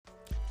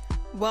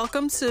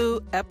Welcome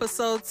to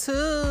episode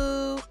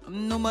 2,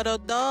 numero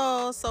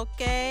dos,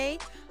 okay,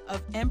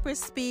 of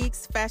Empress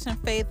Speaks Fashion,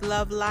 Faith,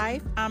 Love,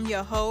 Life. I'm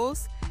your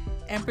host,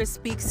 Empress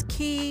Speaks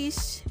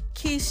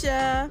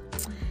Keisha.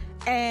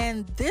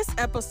 And this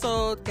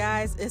episode,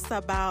 guys, is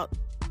about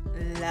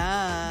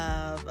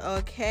love,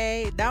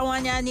 okay? That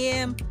one y'all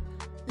name,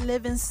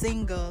 living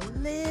single,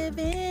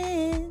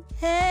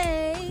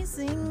 hey,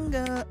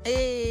 single,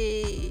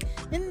 hey,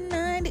 in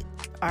 90.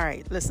 All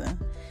right, listen.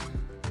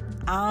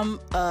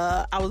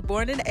 I was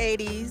born in the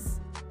 80s,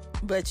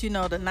 but you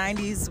know, the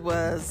 90s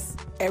was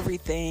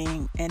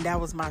everything, and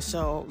that was my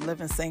show,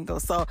 Living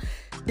Single. So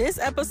this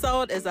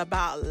episode is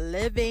about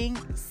living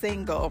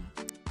single.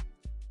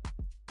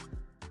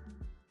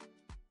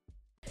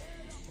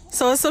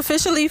 So it's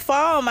officially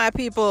fall, my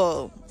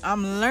people.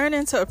 I'm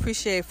learning to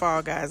appreciate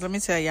fall, guys. Let me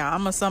tell y'all,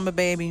 I'm a summer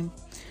baby.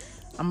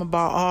 I'm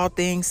about all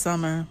things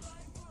summer.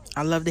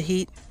 I love the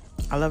heat.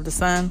 I love the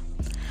sun.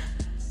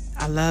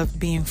 I love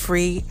being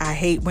free. I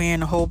hate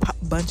wearing a whole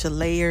bunch of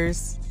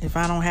layers. If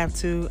I don't have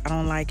to, I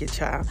don't like it,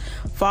 child.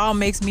 Fall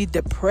makes me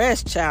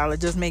depressed, child. It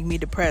just makes me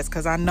depressed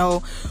because I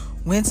know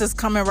winter's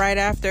coming right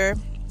after.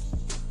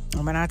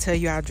 And when I tell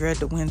you I dread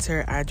the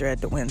winter, I dread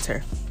the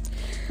winter.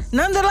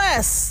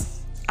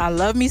 Nonetheless, I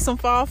love me some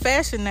fall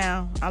fashion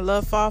now. I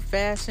love fall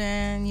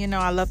fashion. You know,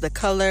 I love the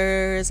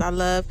colors. I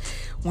love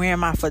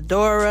wearing my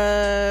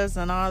fedoras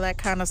and all that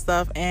kind of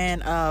stuff.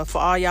 And for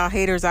all y'all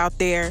haters out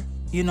there,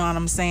 you know what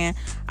I'm saying?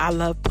 I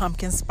love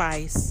pumpkin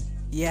spice.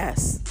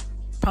 Yes.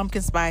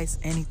 Pumpkin spice,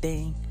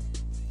 anything.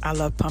 I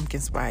love pumpkin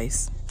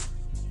spice.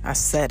 I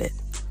said it.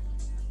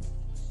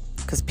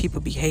 Because people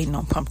be hating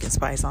on pumpkin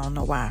spice. I don't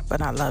know why,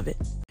 but I love it.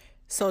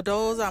 So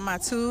those are my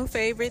two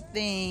favorite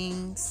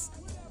things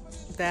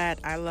that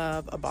I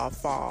love about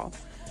fall.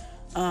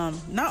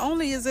 Not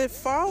only is it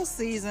fall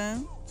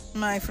season,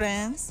 my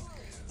friends,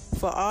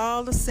 for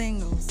all the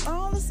singles,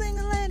 all the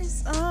single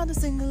ladies, all the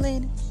single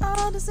ladies,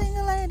 all the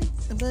single ladies,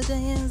 put your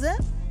hands up.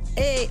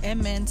 Hey,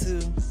 and men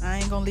too. I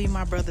ain't gonna leave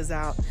my brothers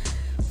out.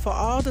 For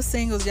all the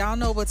singles, y'all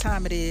know what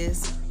time it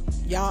is.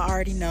 Y'all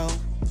already know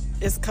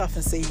it's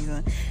cuffing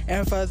season.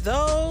 And for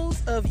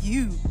those of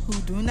you who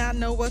do not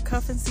know what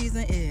cuffing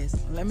season is,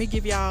 let me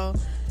give y'all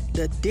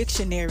the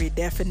dictionary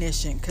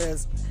definition.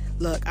 Cause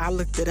look, I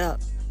looked it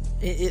up.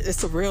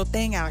 It's a real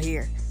thing out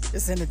here.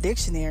 It's in the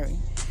dictionary.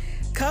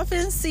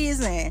 Cuffing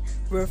season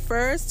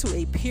refers to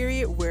a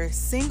period where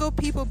single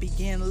people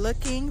begin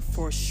looking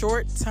for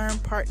short-term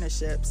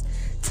partnerships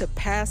to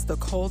pass the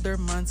colder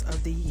months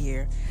of the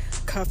year.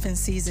 Cuffing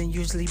season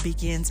usually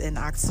begins in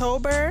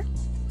October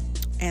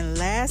and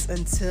lasts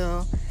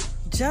until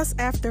just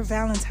after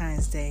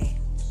Valentine's Day.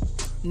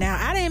 Now,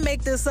 I didn't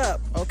make this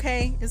up,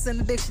 okay? It's in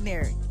the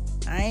dictionary.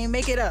 I ain't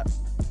make it up.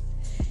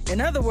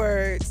 In other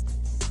words,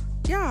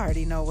 y'all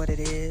already know what it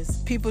is.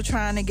 People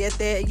trying to get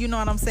their, you know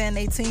what I'm saying,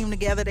 they team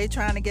together. They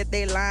trying to get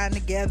their line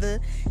together.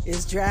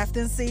 It's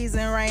drafting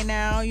season right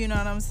now, you know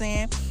what I'm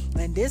saying?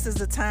 And this is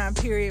the time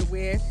period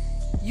where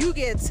you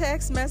get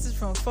text message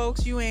from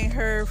folks you ain't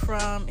heard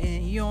from,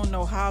 and you don't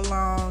know how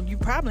long. You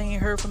probably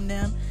ain't heard from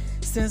them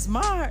since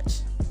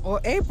March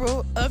or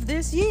April of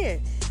this year.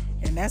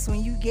 And that's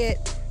when you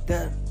get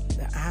the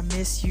I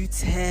miss you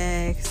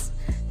text,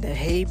 the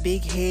hey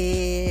big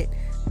head,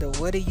 the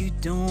what are you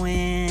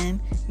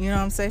doing? You know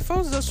what I'm saying?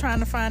 Folks just trying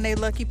to find a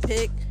lucky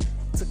pick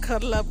to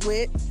cuddle up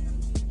with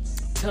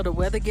till the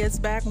weather gets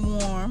back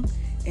warm.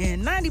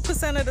 And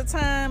 90% of the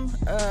time,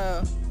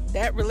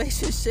 that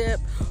relationship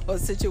or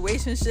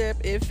situationship,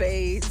 it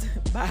fades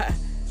by,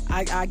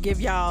 I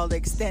give y'all the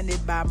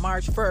extended by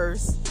March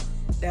 1st.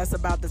 That's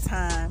about the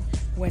time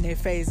when it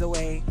fades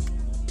away.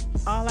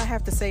 All I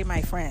have to say,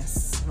 my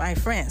friends,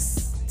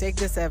 take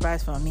this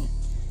advice from me.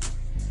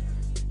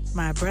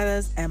 My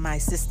brothers and my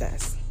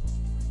sisters,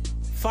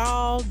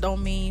 fall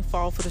don't mean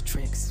fall for the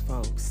tricks,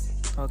 folks,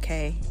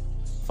 okay?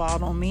 Fall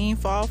don't mean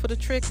fall for the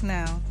tricks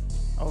now,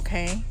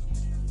 okay?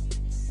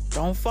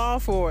 Don't fall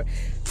for it.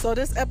 So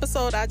this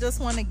episode, I just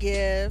want to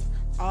give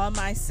all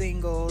my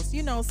singles,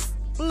 you know,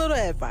 a little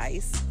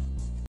advice.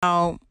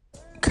 Now,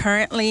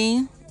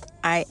 currently,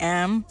 I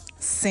am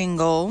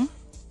single,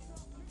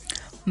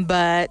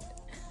 but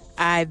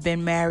I've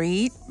been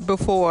married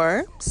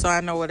before, so I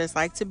know what it's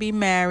like to be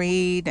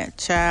married.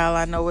 Child,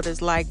 I know what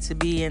it's like to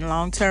be in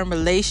long-term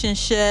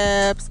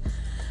relationships,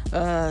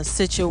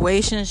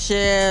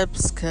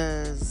 situationships,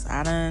 because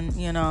I done,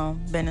 you know,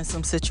 been in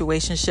some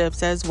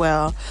situationships as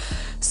well.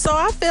 So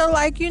I feel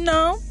like, you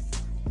know,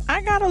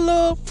 I got a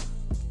little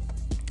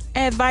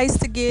advice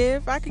to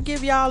give. I could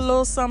give y'all a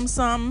little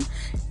something.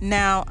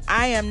 Now,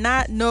 I am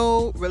not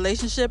no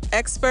relationship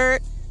expert,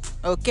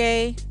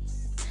 okay?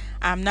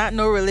 I'm not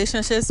no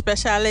relationship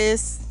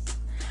specialist.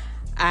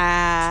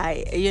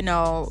 I'm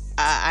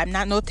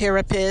not no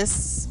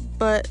therapist.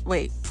 But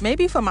wait,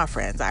 maybe for my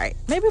friends, all right?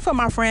 Maybe for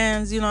my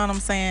friends, you know what I'm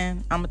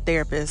saying? I'm a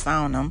therapist,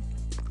 I don't know.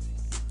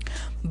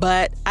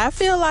 But I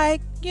feel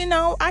like, you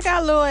know, I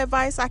got a little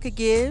advice I could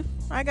give.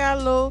 I got a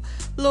little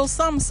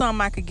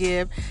something I could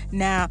give.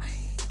 Now,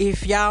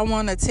 if y'all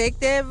want to take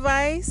the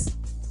advice,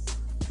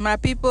 My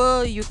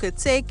people, you could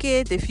take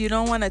it. If you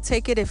don't want to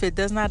take it, if it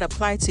does not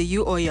apply to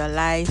you or your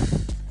life,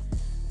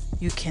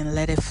 you can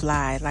let it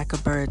fly like a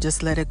bird.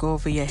 Just let it go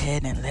over your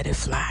head and let it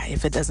fly.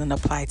 If it doesn't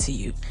apply to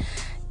you,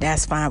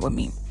 that's fine with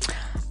me.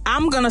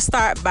 I'm going to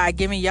start by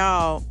giving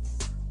y'all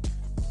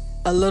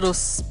a little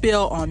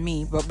spill on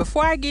me. But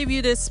before I give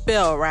you this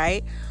spill,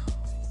 right,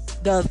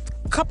 the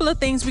couple of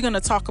things we're going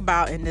to talk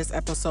about in this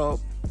episode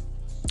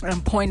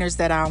and pointers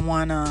that I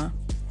want to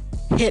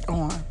hit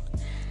on.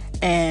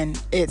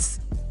 And it's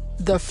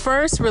the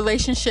first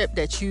relationship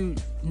that you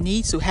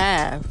need to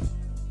have,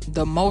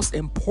 the most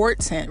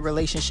important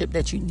relationship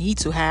that you need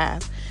to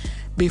have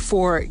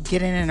before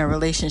getting in a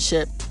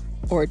relationship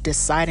or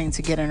deciding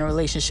to get in a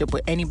relationship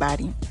with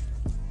anybody.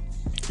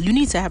 You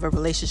need to have a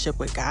relationship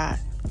with God,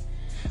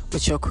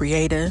 with your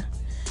Creator,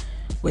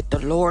 with the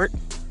Lord,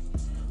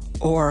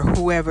 or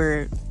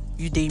whoever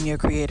you deem your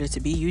Creator to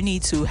be. You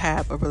need to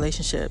have a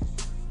relationship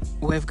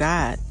with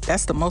God.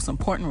 That's the most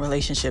important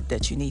relationship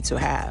that you need to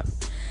have.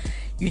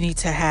 You need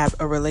to have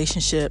a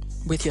relationship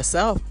with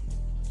yourself.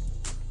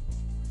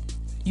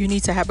 You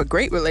need to have a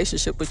great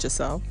relationship with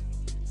yourself.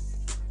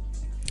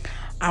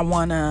 I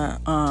want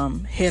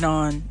to hit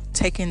on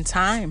taking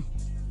time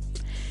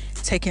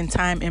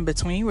in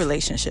between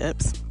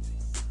relationships.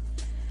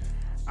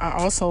 I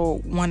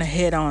also want to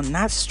hit on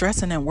not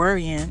stressing and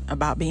worrying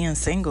about being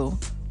single.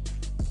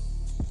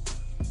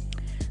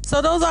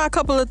 So those are a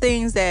couple of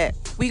things that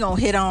we gonna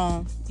hit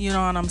on, you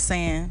know what I'm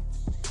saying,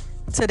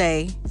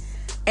 today.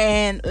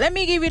 And let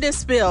me give you this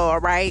spill, all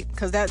right?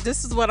 Because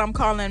this is what I'm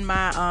calling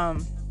my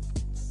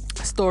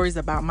stories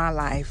about my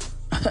life.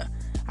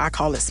 I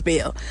call it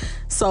spill.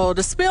 So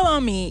the spill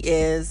on me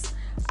is,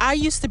 I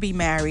used to be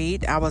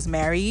married. I was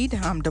married.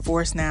 I'm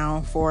divorced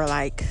now for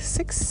like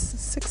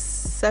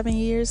 7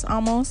 years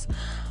almost.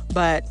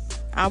 But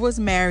I was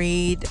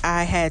married.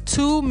 I had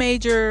 2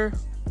 major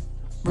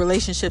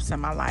relationships in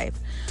my life.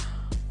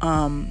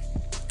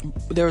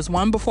 There was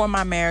one before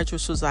my marriage,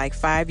 which was like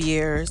 5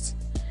 years.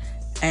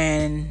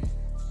 And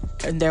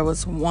there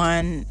was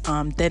one,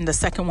 then the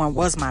second one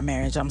was my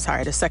marriage. I'm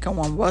sorry. The second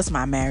one was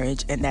my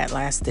marriage, and that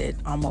lasted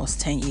almost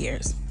 10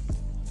 years.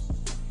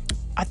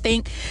 I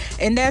think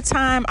in that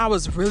time I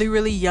was really,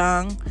 really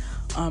young.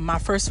 My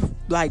first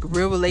like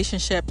real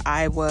relationship,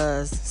 I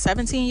was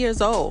 17 years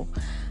old.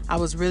 I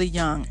was really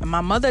young. And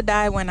my mother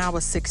died when I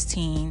was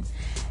 16.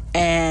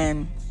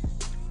 And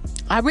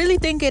I really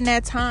think in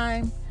that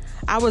time,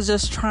 I was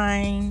just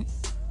trying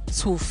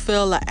to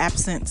fill an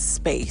absent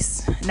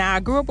space. Now, I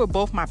grew up with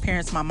both my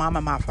parents, my mom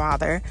and my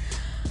father.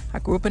 I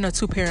grew up in a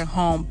 2-parent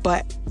home,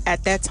 but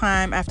at that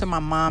time, after my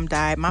mom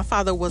died, my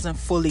father wasn't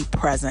fully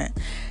present.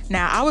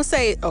 Now, I would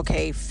say,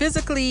 okay,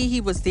 physically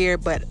he was there,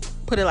 but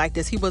put it like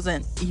this, he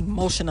wasn't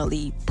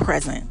emotionally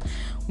present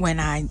when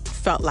I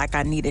felt like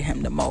I needed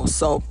him the most.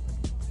 So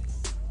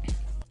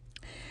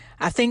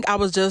I think I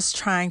was just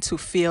trying to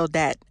fill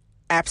that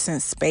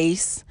absent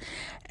space.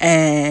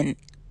 And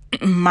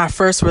my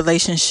first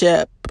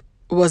relationship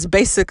was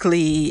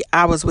basically,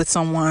 I was with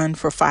someone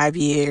for 5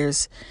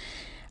 years.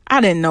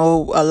 I didn't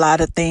know a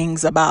lot of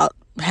things about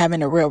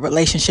having a real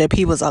relationship.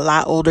 He was a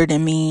lot older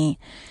than me.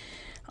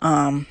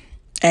 And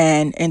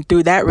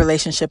through that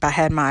relationship, I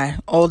had my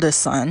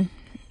oldest son.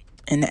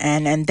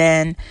 And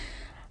then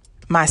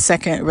my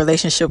second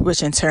relationship,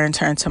 which in turn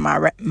turned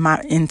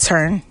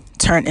to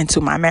turned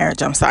into my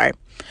marriage. I'm sorry.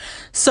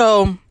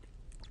 So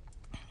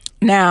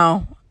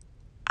now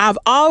I've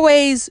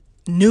always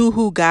knew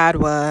who God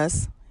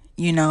was.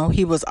 You know,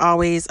 he was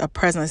always a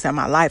presence in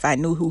my life. I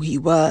knew who he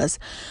was.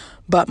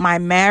 But my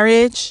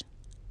marriage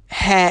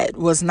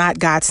was not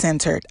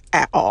God-centered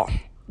at all.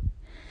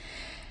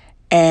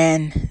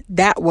 And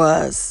that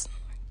was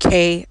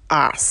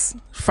chaos.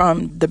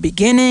 From the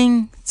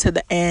beginning to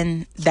the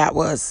end, that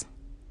was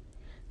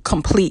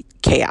complete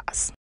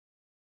chaos.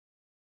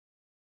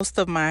 Most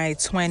of my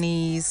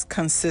 20s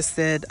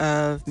consisted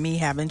of me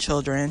having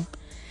children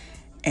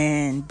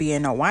and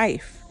being a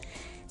wife.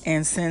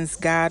 And since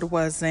God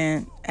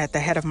wasn't at the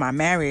head of my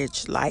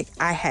marriage, like,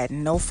 I had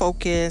no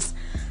focus.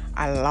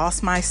 I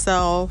lost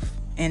myself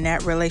in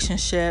that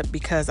relationship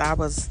because I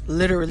was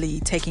literally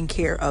taking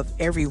care of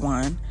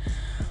everyone.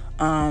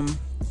 And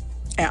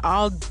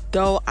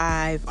although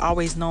I've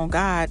always known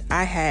God,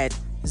 I had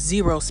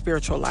zero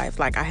spiritual life.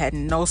 Like, I had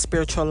no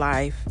spiritual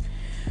life,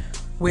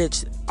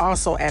 which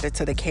also added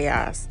to the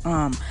chaos.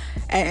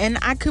 And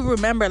I could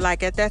remember,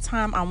 like, at that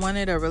time, I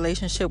wanted a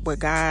relationship with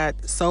God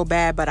so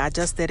bad, but I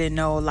just didn't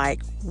know,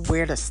 like,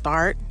 where to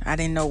start. I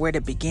didn't know where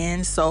to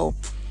begin. So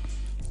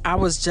I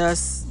was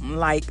just,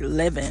 like,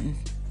 living.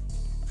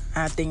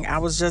 I think I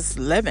was just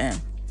living.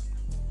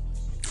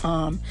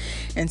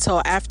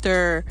 Until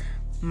after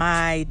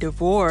my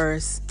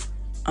divorce,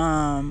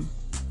 one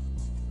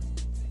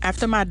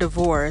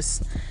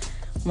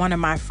of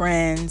my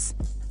friends,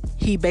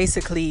 he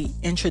basically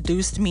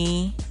introduced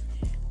me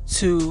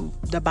to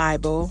the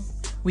Bible.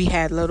 We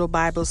had little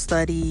Bible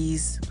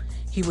studies.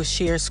 He would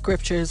share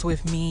scriptures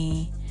with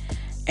me,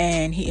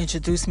 and he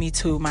introduced me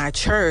to my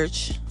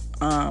church,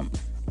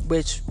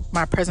 which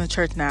My present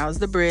church now is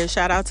the Bridge.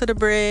 Shout out to the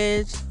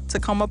Bridge,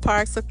 Tacoma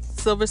Park,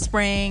 Silver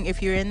Spring.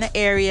 If you're in the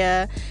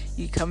area,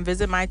 you come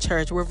visit my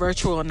church. We're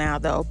virtual now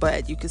though,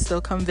 but you can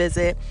still come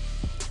visit.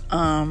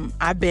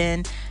 I've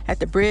been at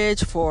the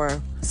Bridge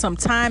for some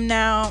time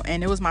now,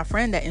 and it was my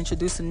friend that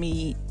introduced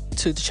me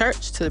to the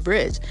church, to the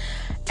Bridge.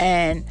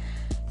 And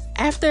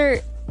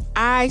after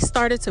I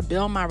started to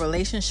build my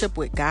relationship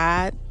with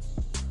God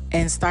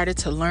and started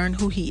to learn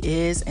who He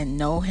is and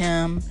know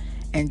Him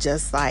and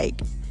just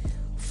like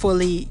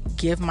fully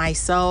give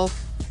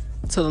myself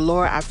to the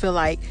Lord, I feel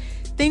like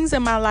things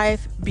in my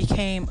life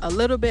became a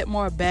little bit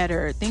more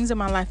better. Things in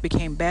my life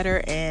became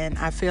better, and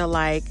I feel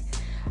like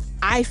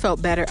I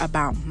felt better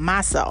about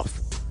myself.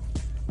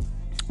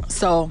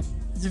 So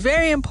it's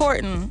very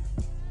important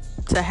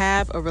to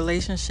have a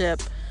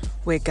relationship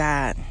with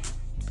God.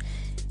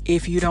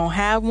 If you don't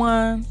have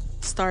one,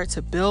 start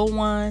to build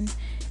one.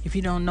 If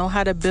you don't know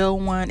how to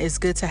build one, it's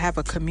good to have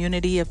a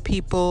community of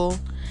people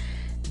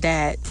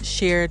that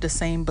share the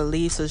same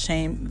beliefs or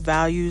same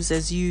values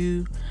as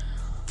you.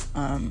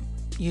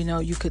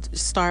 You could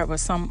start with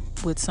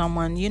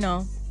someone,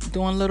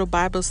 doing little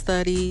Bible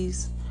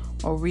studies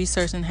or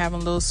researching, having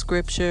little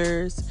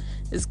scriptures.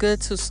 It's good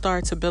to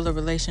start to build a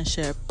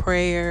relationship.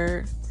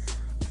 Prayer,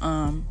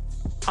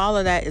 all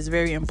of that is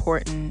very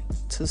important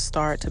to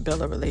start to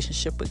build a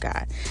relationship with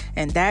God.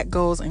 And that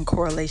goes in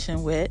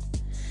correlation with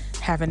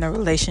having a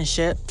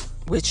relationship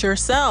with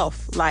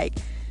yourself, like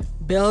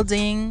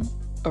building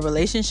a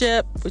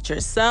relationship with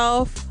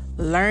yourself,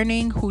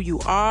 learning who you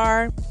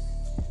are,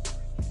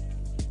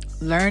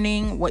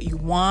 learning what you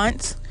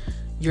want,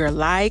 your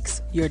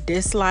likes, your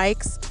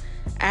dislikes.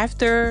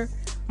 After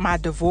my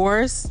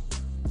divorce,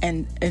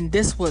 and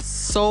this was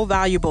so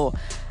valuable,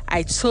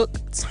 I took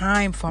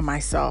time for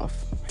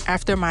myself.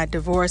 After my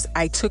divorce,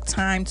 I took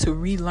time to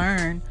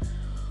relearn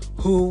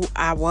who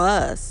I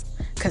was,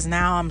 because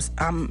now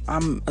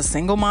I'm a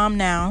single mom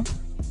now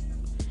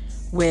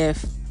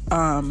with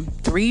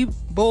 3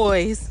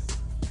 boys.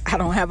 I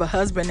don't have a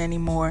husband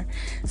anymore,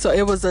 so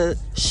it was a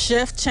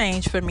shift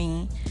change for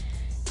me,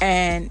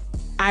 and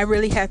I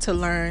really had to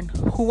learn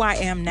who I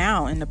am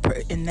now. In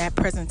that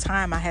present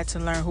time, I had to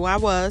learn who I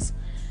was.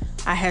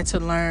 I had to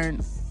learn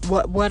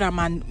what are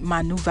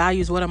my new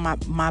values, what are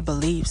my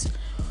beliefs.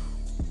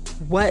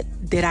 What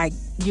did I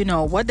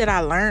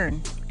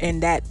learn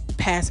in that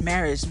past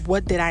marriage?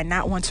 What did I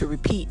not want to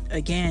repeat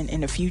again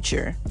in the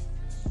future?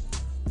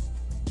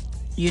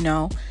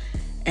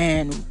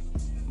 And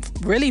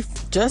really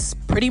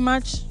just pretty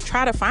much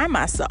try to find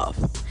myself.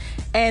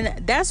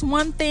 And that's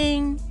one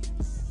thing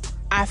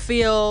I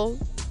feel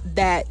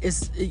that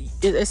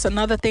it's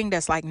another thing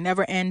that's like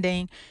never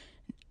ending.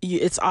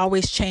 It's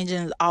always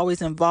changing, it's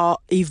always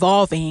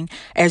evolving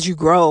as you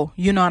grow.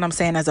 You know what I'm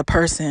saying? As a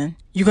person,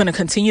 you're going to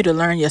continue to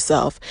learn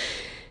yourself.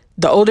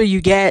 The older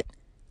you get,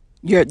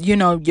 your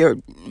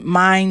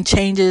mind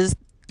changes,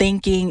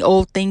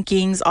 old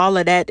thinkings, all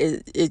of that,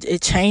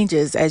 it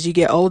changes as you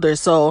get older.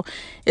 So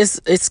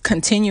it's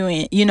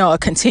continuing, a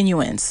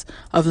continuance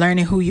of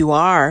learning who you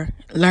are,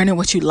 learning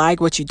what you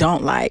like, what you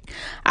don't like.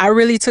 I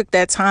really took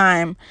that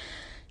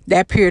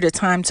period of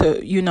time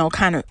to,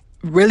 kind of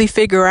really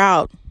figure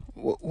out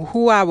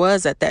who I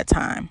was at that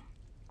time.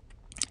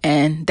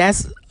 And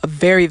that's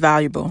very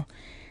valuable.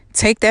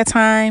 Take that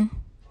time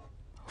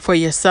for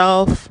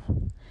yourself.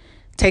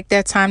 Take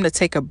that time to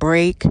take a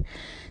break.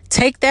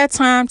 Take that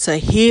time to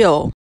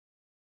heal.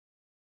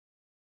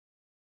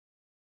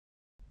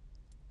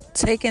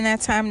 Taking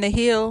that time to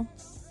heal,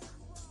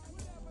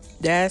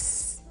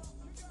 that's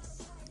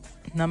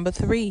number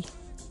 3.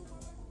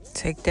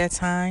 Take that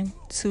time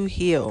to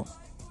heal.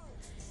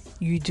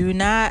 You do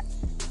not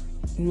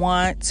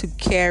want to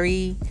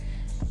carry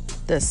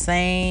the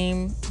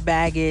same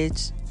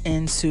baggage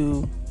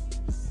into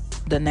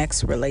the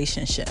next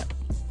relationship.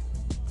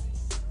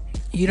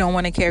 You don't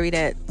want to carry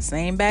that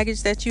same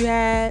baggage that you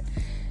had.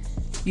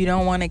 You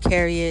don't want to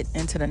carry it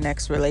into the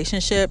next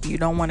relationship. You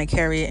don't want to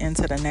carry it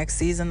into the next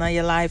season of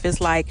your life. It's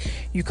like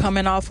you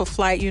coming off a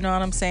flight, you know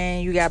what I'm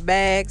saying? You got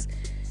bags,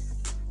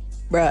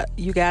 bruh.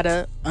 You got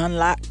to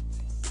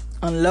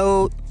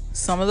unload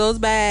some of those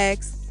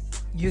bags.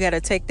 You got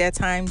to take that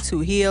time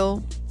to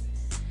heal.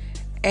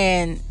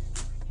 And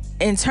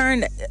in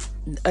turn,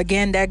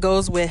 again, that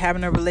goes with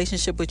having a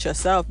relationship with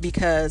yourself,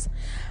 because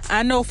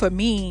I know for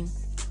me,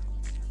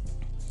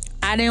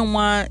 I didn't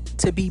want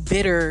to be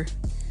bitter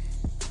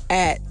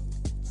at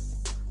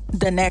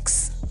the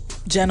next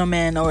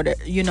gentleman or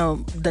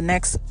the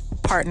next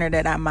partner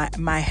that I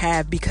might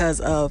have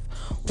because of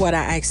what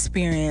I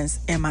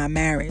experienced in my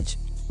marriage.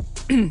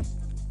 And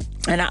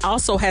I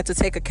also had to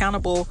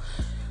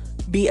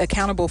be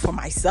accountable for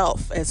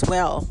myself as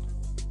well,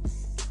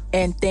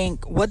 and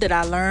think, what did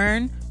I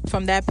learn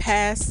from that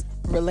past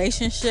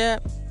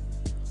relationship?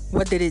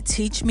 What did it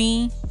teach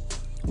me?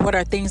 What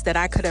are things that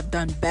I could have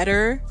done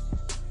better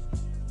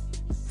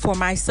for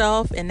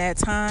myself in that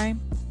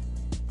time?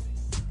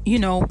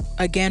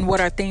 Again,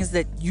 what are things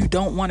that you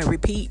don't want to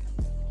repeat?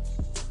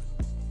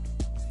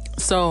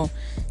 So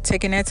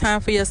taking that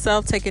time for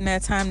yourself, taking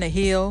that time to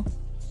heal,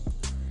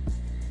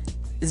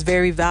 is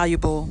very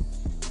valuable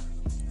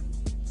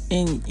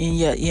in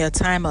your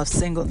time of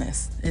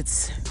singleness.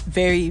 It's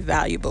very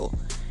valuable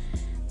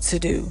to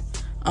do.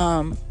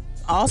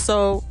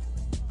 Also,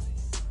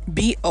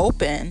 be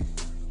open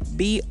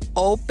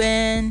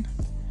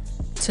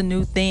to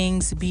new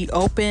things, be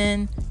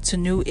open to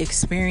new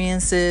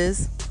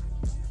experiences.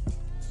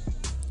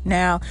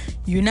 Now,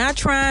 you're not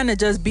trying to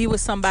just be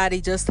with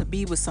somebody just to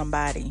be with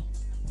somebody.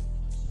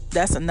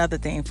 That's another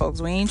thing,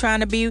 folks. We ain't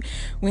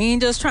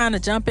just trying to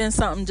jump in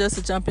something just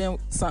to jump in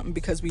something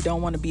because we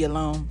don't want to be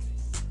alone.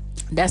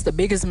 That's the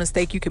biggest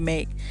mistake you can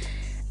make.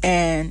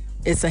 And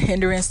it's a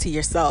hindrance to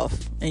yourself,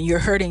 and you're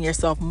hurting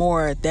yourself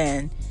more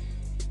than,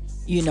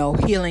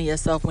 healing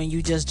yourself when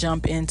you just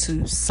jump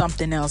into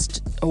something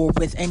else or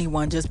with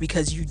anyone just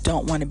because you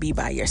don't want to be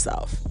by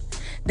yourself.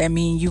 That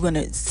means you're going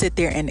to sit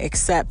there and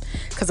accept,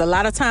 because a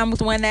lot of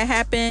times when that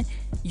happens,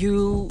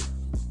 you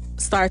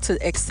start to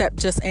accept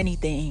just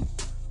anything,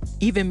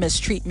 even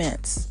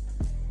mistreatments,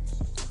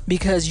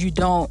 because you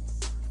don't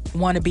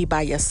want to be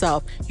by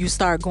yourself. You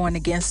start going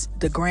against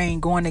the grain,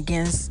 going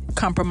against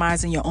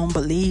compromising your own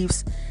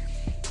beliefs,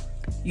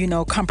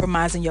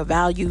 compromising your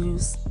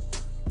values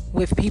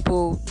with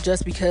people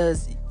just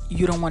because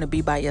you don't want to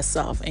be by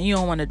yourself, and you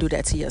don't want to do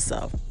that to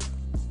yourself.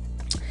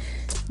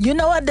 You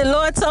know what the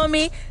Lord told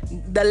me?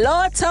 The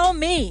Lord told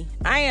me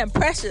I am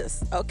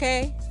precious,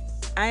 okay?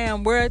 I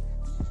am worth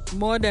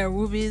more than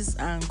rubies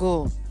and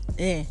gold.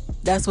 Yeah,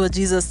 that's what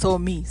Jesus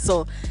told me.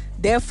 So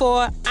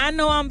therefore, I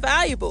know I'm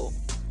valuable.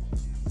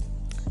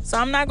 So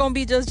I'm not going to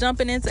be just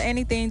jumping into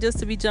anything just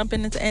to be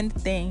jumping into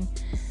anything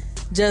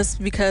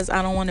just because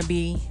I don't want to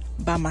be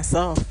by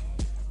myself.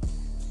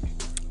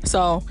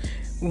 So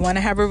we want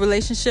to have a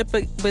relationship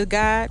with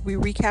God. We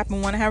recap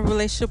and want to have a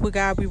relationship with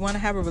God. We want to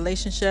have a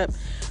relationship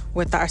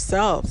with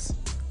ourselves.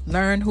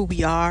 Learn who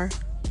we are.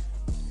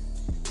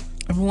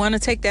 And we want to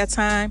take that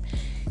time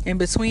in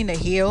between to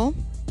heal.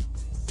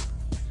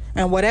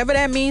 And whatever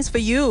that means for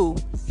you,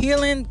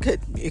 healing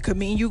could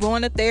mean you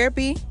going to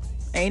therapy.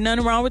 Ain't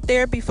nothing wrong with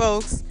therapy,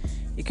 folks.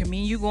 It can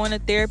mean you going to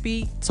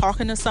therapy,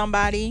 talking to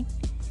somebody,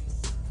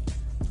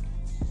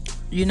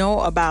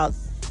 about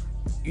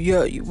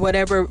your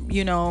whatever,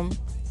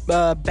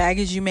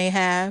 baggage you may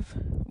have.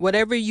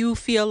 Whatever you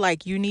feel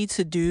like you need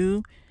to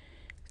do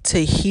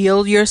to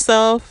heal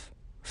yourself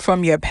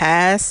from your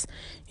past,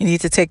 you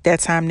need to take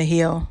that time to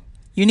heal.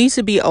 You need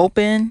to be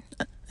open.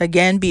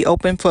 Again, be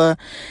open for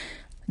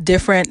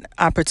different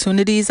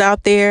opportunities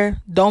out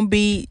there. Don't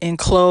be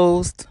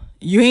enclosed.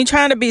 You ain't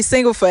trying to be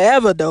single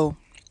forever, though.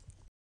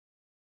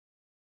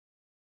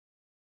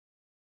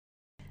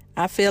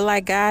 I feel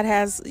like God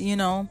has,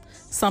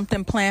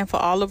 something planned for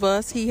all of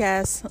us. He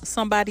has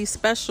somebody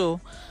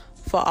special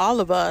for all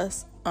of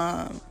us.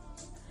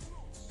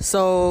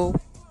 So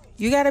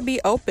you got to be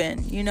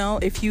open.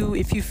 If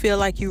you feel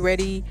like you're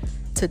ready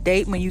to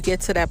date, when you get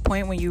to that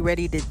point when you're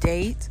ready to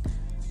date,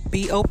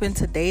 be open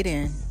to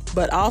dating,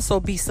 but also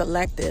be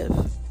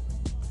selective.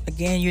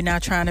 Again, you're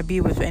not trying to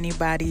be with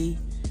anybody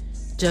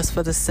just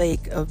for the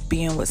sake of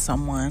being with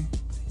someone.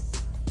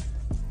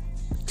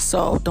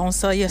 So don't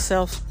sell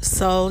yourself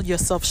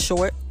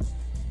short.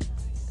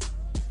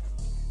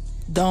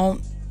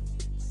 Don't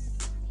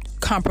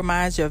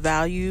compromise your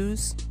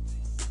values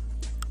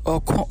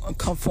or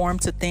conform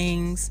to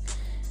things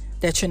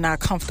that you're not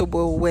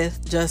comfortable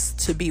with just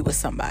to be with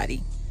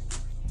somebody.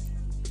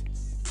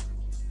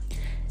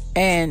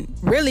 And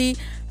really,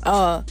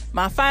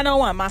 my final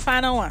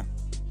one.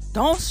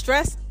 Don't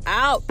stress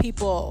out,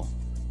 people.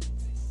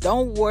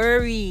 Don't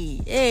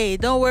worry. Hey,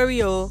 don't worry,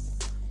 yo.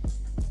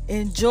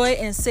 Enjoy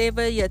and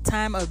savor your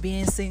time of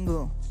being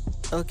single.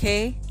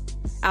 Okay?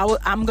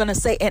 I'm going to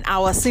say in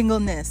our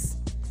singleness.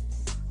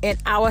 In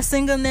our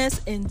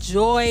singleness,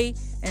 enjoy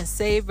and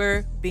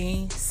savor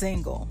being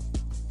single.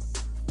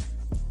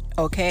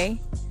 Okay?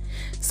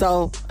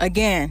 So,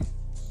 again,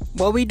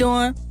 what we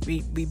doing?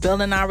 We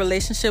building our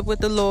relationship with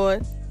the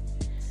Lord.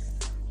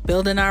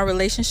 Building our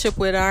relationship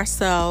with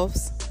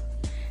ourselves.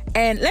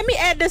 And let me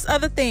add this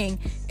other thing.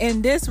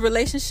 In this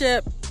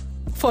relationship,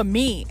 for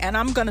me, and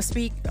I'm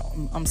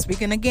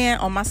speaking again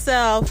on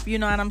myself, you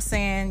know what I'm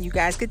saying? You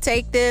guys could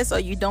take this or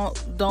you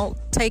don't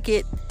take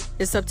it.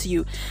 It's up to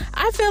you.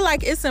 I feel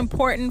like it's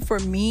important for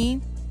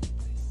me,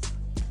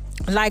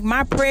 like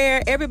my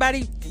prayer,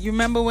 everybody, you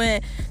remember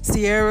when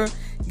Sierra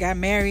got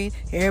married,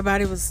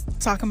 everybody was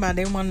talking about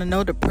they wanted to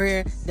know the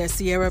prayer that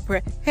Sierra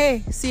prayed.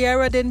 Hey,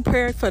 Sierra didn't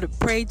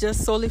pray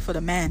just solely for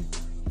the man.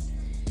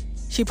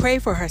 She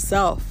prayed for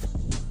herself.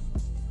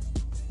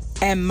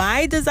 And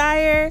my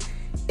desire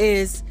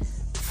is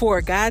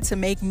for God to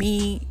make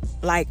me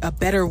like a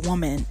better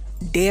woman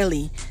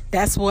daily.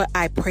 That's what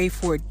I pray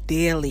for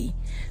daily,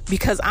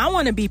 because I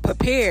want to be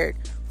prepared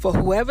for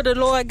whoever the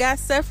Lord got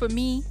set for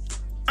me.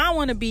 I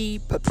want to be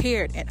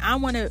prepared, and I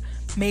want to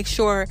make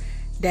sure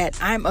that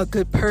I'm a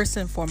good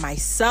person for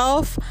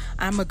myself.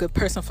 I'm a good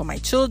person for my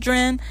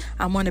children.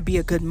 I want to be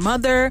a good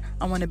mother.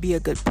 I want to be a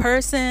good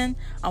person.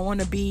 I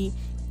want to be,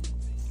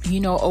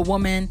 a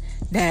woman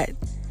that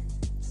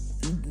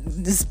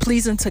is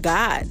pleasing to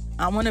God.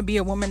 I want to be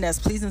a woman that's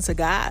pleasing to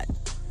God.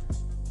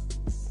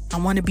 I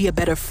want to be a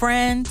better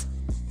friend.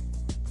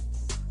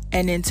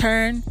 And in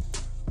turn,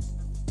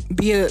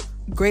 be a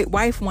great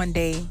wife one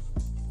day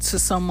to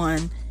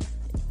someone,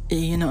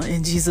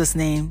 in Jesus'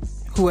 name,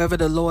 whoever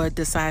the Lord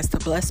decides to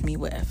bless me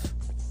with.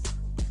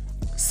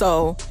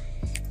 So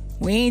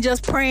we ain't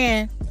just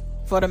praying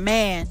for the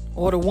man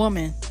or the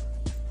woman.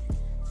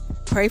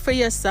 Pray for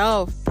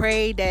yourself.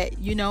 Pray that,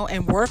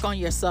 and work on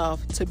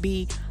yourself to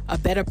be a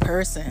better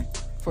person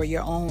for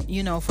your own,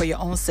 for your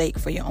own sake,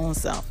 for your own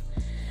self.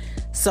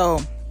 So,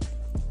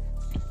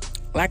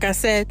 like I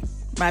said,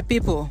 my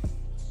people,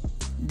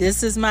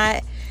 this is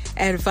my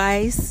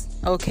advice,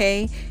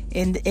 okay?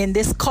 In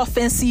this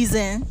cuffing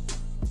season,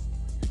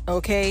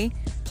 okay?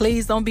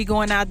 Please don't be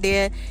going out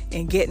there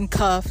and getting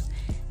cuffed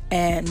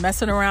and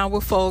messing around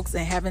with folks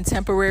and having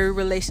temporary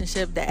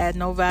relationships that add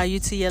no value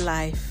to your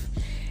life.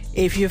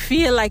 If you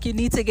feel like you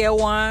need to get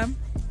warm,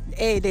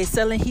 hey, they're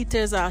selling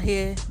heaters out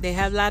here. They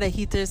have a lot of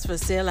heaters for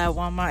sale at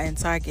Walmart and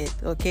Target,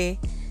 okay?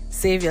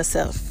 Save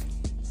yourself.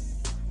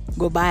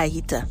 Go buy a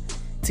heater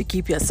to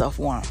keep yourself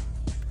warm.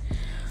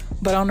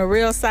 But on the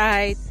real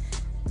side,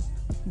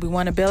 we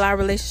want to build our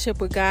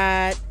relationship with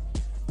God,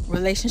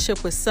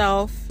 relationship with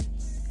self,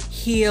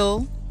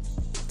 heal,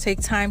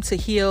 take time to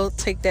heal,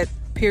 take this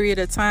period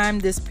of time,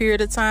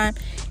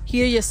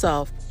 heal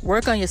yourself,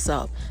 work on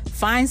yourself,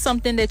 find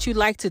something that you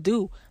like to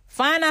do,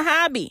 find a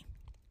hobby,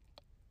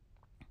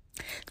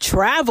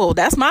 travel.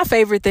 That's my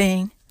favorite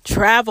thing.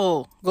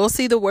 Travel, go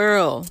see the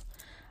world,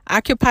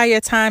 occupy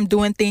your time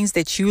doing things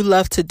that you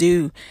love to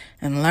do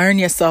and learn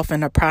yourself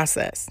in the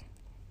process.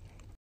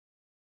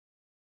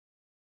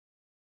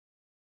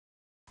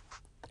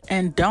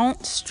 And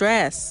don't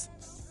stress.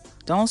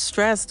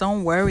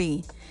 Don't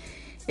worry.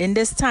 In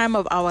this time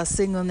of our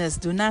singleness,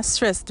 do not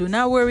stress. Do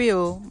not worry.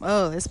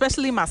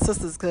 Especially my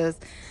sisters, because,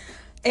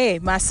 hey,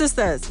 my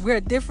sisters, we're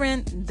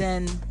different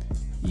than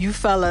you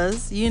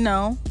fellas.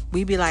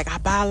 We be like, our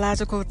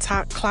biological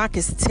clock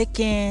is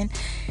ticking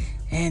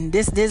and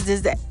this,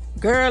 that.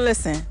 Girl,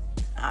 listen.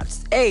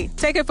 Hey,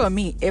 take it from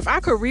me. If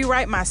I could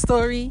rewrite my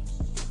story,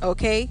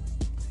 okay,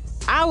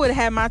 I would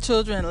have my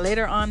children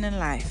later on in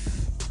life.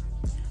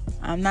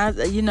 I'm not,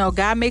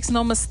 God makes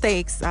no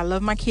mistakes. I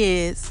love my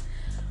kids.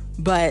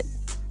 But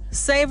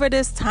savor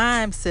this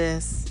time,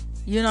 sis.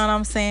 You know what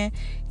I'm saying?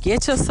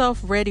 Get yourself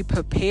ready.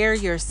 Prepare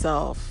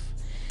yourself.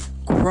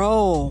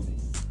 Grow.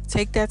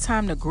 Take that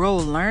time to grow.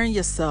 Learn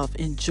yourself.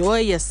 Enjoy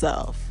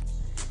yourself.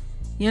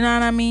 You know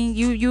what I mean?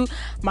 You,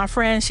 my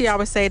friend, she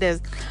always say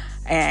this.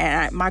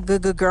 And my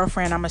good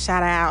girlfriend, I'm going to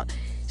shout her out.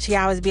 She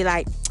always be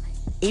like,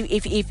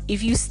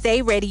 if you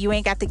stay ready, you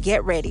ain't got to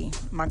get ready.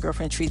 My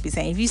girlfriend Trees be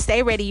saying, if you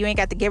stay ready, you ain't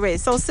got to get ready.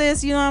 So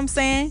sis, you know what I'm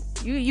saying?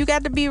 You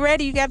got to be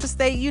ready. You got to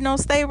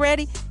stay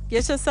ready.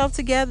 Get yourself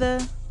together.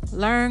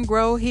 Learn,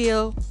 grow,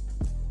 heal.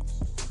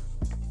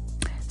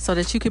 So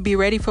that you could be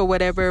ready for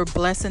whatever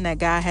blessing that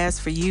God has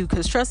for you.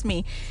 Because trust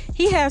me,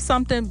 He has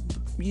something,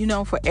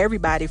 for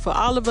everybody. For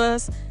all of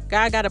us,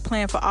 God got a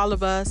plan for all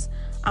of us.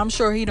 I'm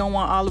sure He don't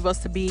want all of us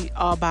to be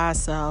all by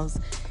ourselves.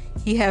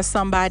 He has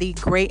somebody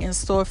great in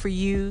store for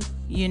you,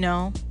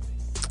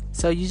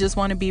 So you just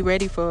want to be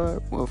ready for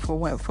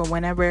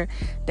whenever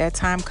that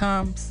time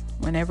comes,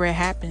 whenever it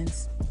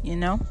happens,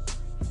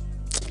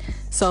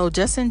 So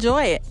just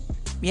enjoy it.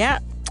 Yeah.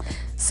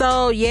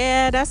 So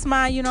yeah, that's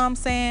my,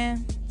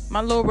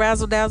 my little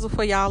razzle dazzle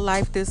for y'all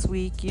life this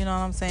week. You know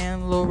what I'm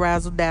saying? A little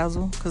razzle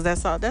dazzle, because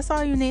that's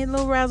all you need. A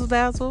little razzle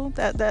dazzle.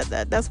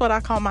 That's what I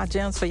call my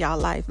gems for y'all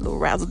life. A little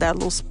razzle dazzle,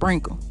 little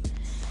sprinkle.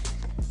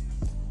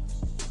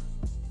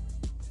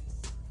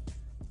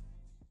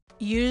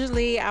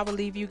 Usually I will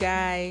leave you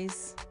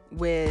guys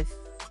with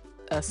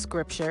a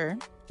scripture,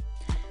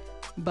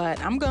 but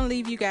I'm going to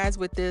leave you guys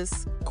with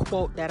this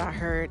quote that I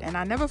heard. And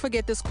I never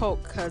forget this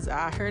quote because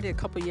I heard it a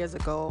couple years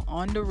ago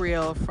on the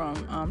reel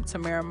from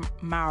Tamara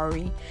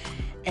Mowry.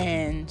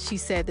 And she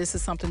said this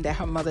is something that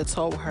her mother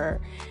told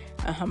her.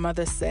 Her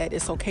mother said,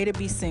 it's okay to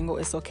be single.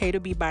 It's okay to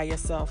be by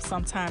yourself.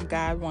 Sometimes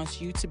God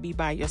wants you to be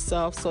by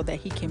yourself so that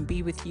He can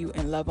be with you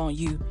and love on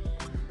you.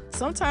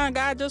 Sometimes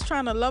God just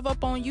trying to love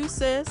up on you,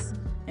 sis.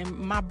 And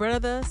my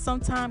brother,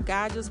 sometimes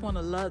God just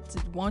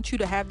want you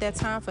to have that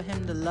time for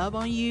Him to love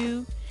on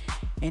you.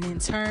 And in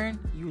turn,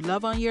 you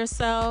love on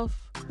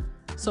yourself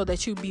so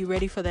that you be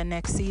ready for the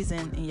next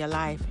season in your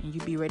life. And you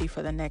be ready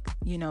for the next,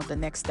 the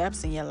next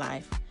steps in your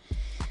life.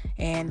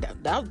 And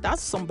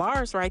that's some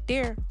bars right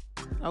there.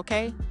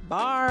 Okay?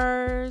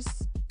 Bars.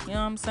 You know what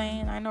I'm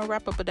saying? I know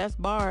wrap up, but that's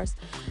bars.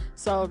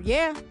 So,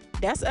 yeah,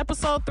 that's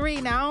episode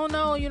 3. Now, I don't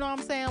know, you know what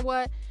I'm saying,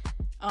 what?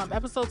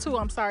 Episode 2,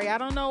 I'm sorry. I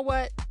don't know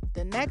what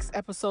the next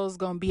episode is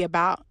going to be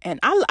about. And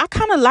I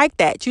kind of like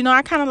that.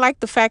 I kind of like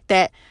the fact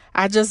that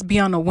I just be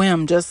on a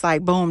whim, just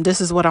like, boom, this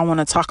is what I want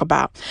to talk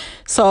about.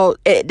 So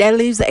that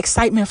leaves the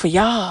excitement for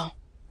y'all.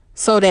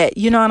 So that,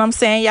 you know what I'm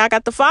saying, y'all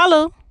got to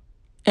follow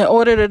in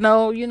order to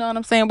know, you know what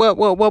I'm saying,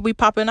 what we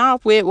popping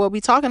off with, what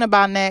we talking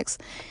about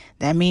next.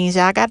 That means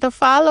y'all got to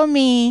follow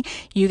me.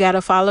 You got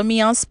to follow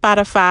me on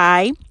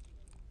Spotify.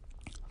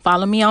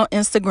 Follow me on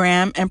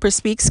Instagram, Empress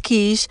Speaks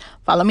Keish.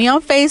 Follow me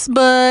on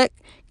Facebook,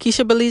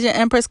 Keisha Belize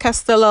Empress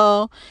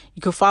Castillo.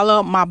 You can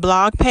follow my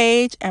blog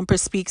page,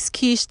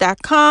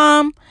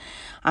 empressspeaksquiche.com.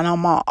 And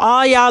I'm on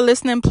all y'all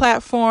listening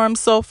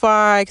platforms so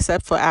far,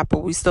 except for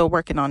Apple. We still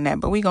working on that,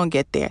 but we gonna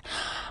get there.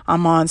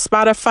 I'm on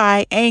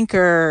Spotify,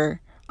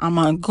 Anchor. I'm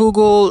on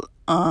Google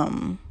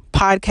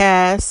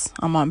Podcasts.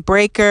 I'm on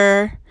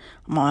Breaker.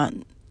 I'm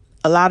on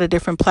a lot of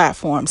different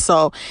platforms.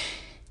 So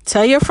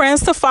tell your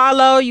friends to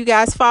follow. You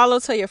guys follow.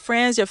 Tell your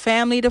friends, your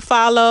family to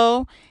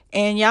follow.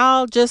 And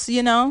y'all just,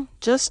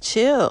 just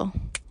chill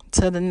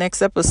till the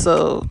next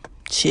episode.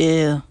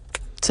 Chill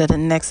till the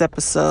next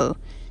episode.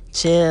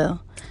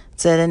 Chill.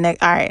 To the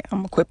next. All right, I'm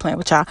gonna quit playing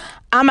with y'all.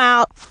 I'm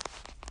out.